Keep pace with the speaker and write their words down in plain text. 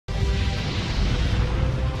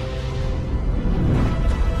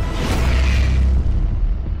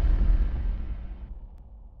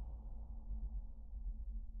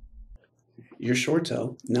Your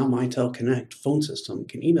ShoreTel, now Mitel Connect phone system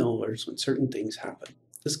can email alerts when certain things happen.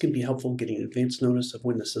 This can be helpful getting advance notice of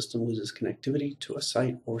when the system loses connectivity to a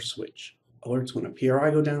site or switch. Alerts when a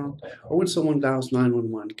PRI go down or when someone dials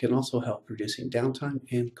 911 can also help reducing downtime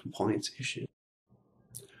and compliance issues.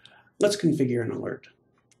 Let's configure an alert.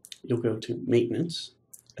 You'll go to Maintenance,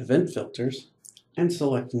 Event Filters, and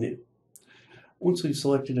select New. Once we've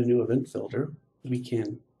selected a new event filter, we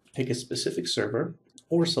can pick a specific server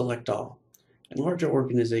or select all. In larger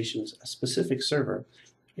organizations, a specific server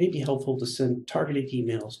may be helpful to send targeted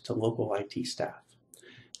emails to local IT staff.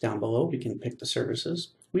 Down below, we can pick the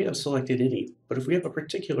services. We have selected any, but if we have a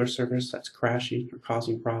particular service that's crashing or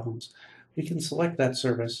causing problems, we can select that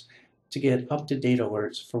service to get up-to-date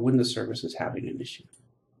alerts for when the service is having an issue.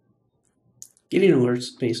 Getting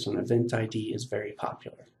alerts based on event ID is very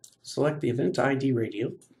popular. Select the event ID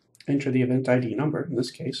radio, enter the event ID number, in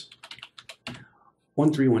this case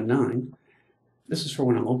 1319. This is for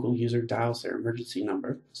when a local user dials their emergency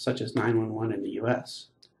number, such as 911 in the US.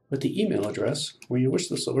 With the email address where you wish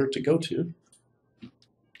this alert to go to,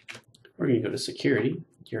 we're going to go to security,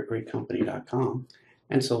 youreagreatcompany.com,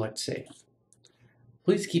 and select Save.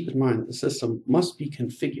 Please keep in mind that the system must be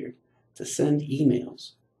configured to send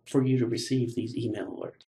emails for you to receive these email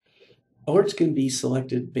alerts. Alerts can be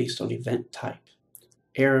selected based on event type,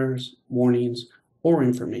 errors, warnings, or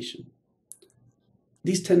information.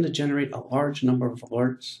 These tend to generate a large number of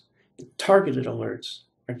alerts, and targeted alerts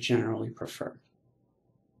are generally preferred.